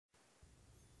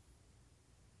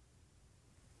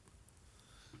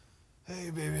Hey,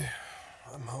 baby.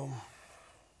 I'm home.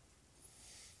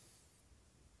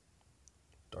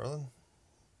 Darling?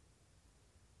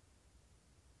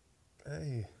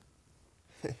 Hey.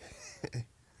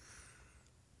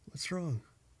 What's wrong?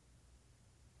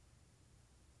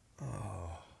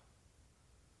 Oh.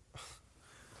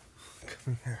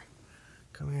 Come here.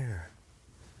 Come here.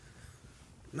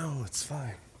 No, it's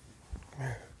fine. Come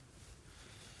here.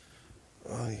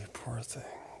 Oh, you poor thing.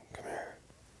 Come here.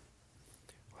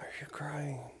 Why are you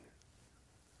crying?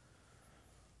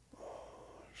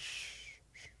 Oh, shh.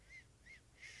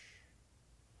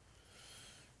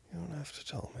 You don't have to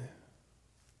tell me.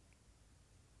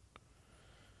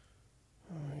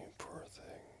 Oh, you poor thing.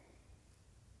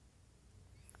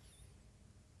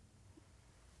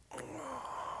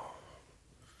 Oh.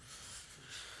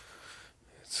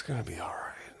 It's gonna be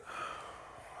alright.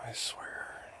 I swear.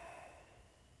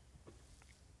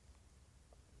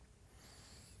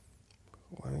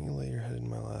 Why don't you lay your head in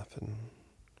my lap and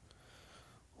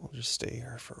we'll just stay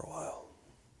here for a while?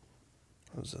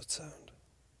 How does that sound?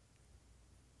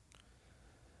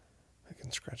 I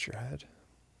can scratch your head.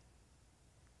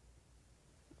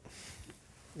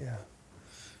 Yeah.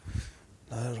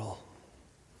 Not at all.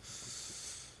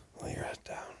 Lay your head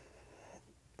down.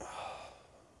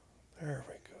 There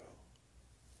we go.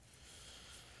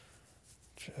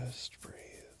 Just breathe.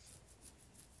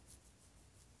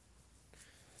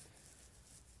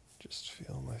 Just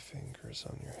feel my fingers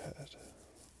on your head.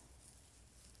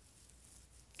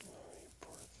 Oh, you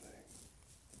poor thing.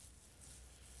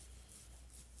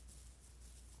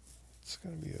 It's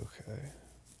gonna be okay.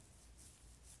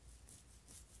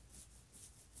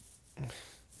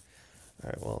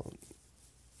 Alright, well,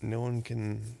 no one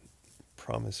can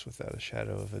promise without a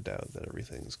shadow of a doubt that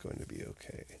everything's going to be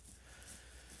okay.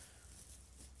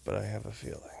 But I have a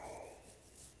feeling.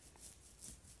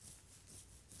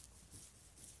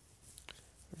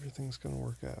 Everything's gonna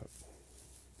work out.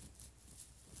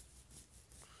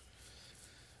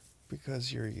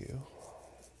 Because you're you.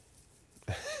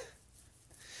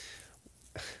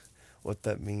 What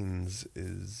that means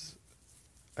is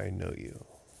I know you.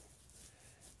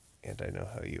 And I know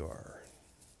how you are.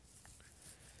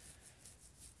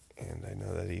 And I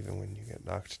know that even when you get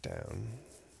knocked down,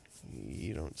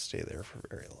 you don't stay there for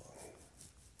very long.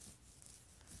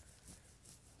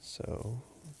 So,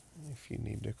 if you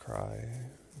need to cry,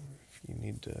 if you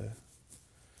need to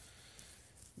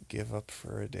give up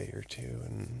for a day or two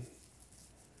and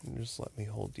just let me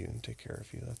hold you and take care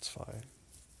of you, that's fine.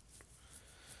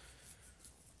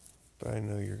 But I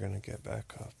know you're going to get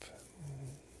back up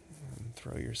and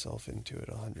throw yourself into it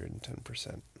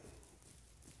 110%.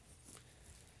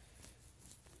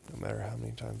 No matter how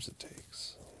many times it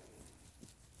takes.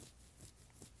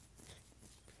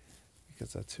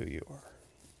 Because that's who you are.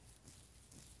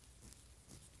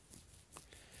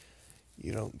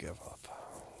 You don't give up.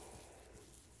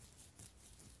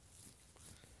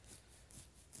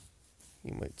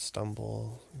 You might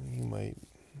stumble, you might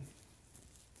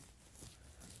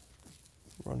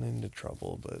run into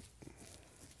trouble, but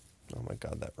oh my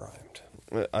god, that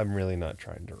rhymed. I'm really not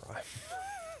trying to rhyme.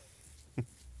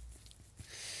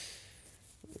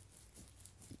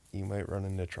 You might run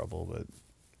into trouble, but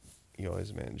you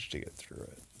always manage to get through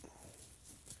it.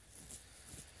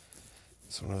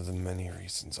 It's one of the many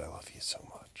reasons I love you so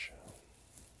much.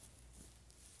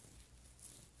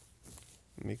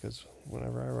 Because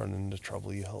whenever I run into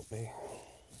trouble, you help me.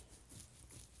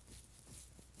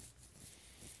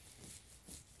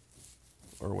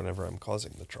 Or whenever I'm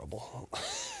causing the trouble.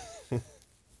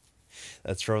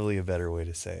 That's probably a better way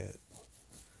to say it.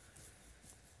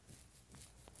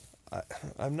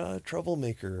 I'm not a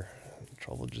troublemaker.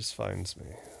 Trouble just finds me.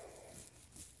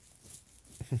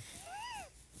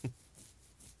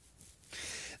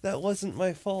 That wasn't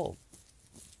my fault.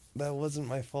 That wasn't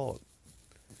my fault.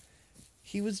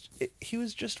 He was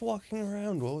just walking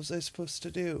around. What was I supposed to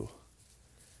do?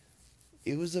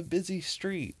 It was a busy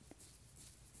street.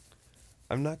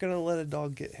 I'm not gonna let a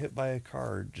dog get hit by a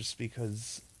car just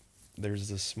because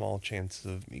there's a small chance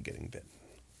of me getting bitten.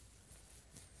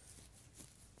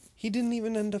 He didn't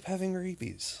even end up having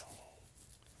rabies.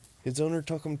 His owner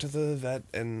took him to the vet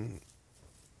and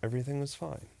everything was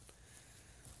fine.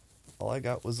 All I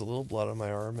got was a little blood on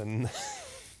my arm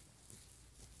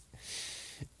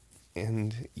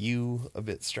and you a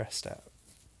bit stressed out.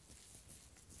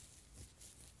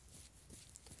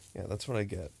 Yeah, that's what I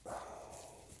get.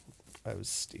 I was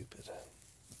stupid.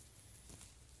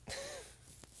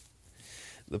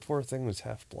 The poor thing was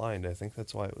half blind. I think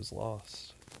that's why it was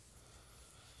lost.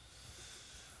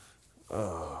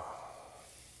 Oh.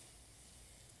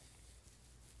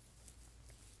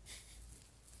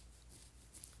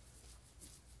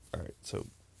 So,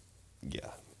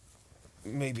 yeah.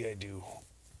 Maybe I do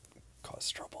cause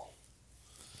trouble.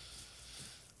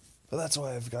 But that's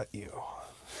why I've got you.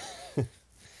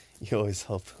 You always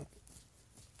help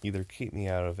either keep me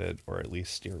out of it or at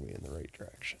least steer me in the right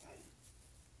direction.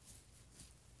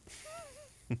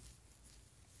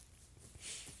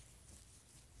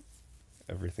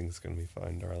 Everything's gonna be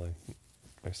fine, darling.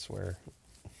 I swear.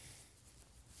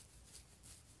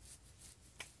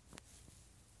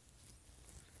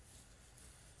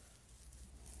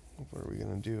 What are we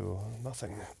gonna do?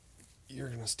 Nothing. You're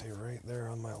gonna stay right there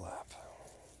on my lap.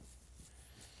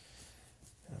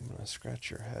 And I'm gonna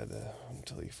scratch your head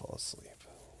until you fall asleep.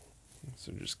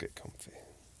 So just get comfy.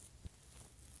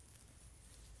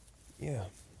 Yeah.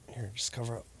 Here, just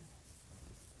cover up.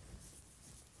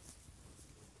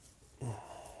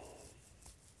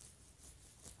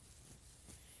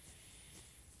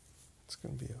 It's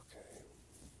gonna be okay.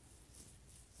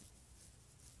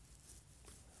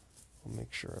 We'll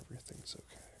make sure everything's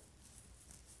okay.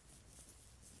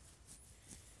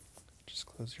 Just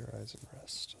close your eyes and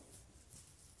rest.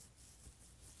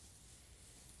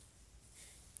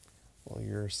 While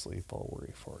you're asleep, I'll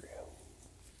worry for you.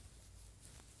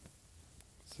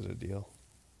 Is it a deal?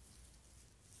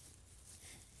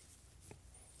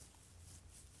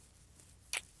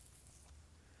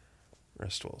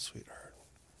 Rest well, sweetheart.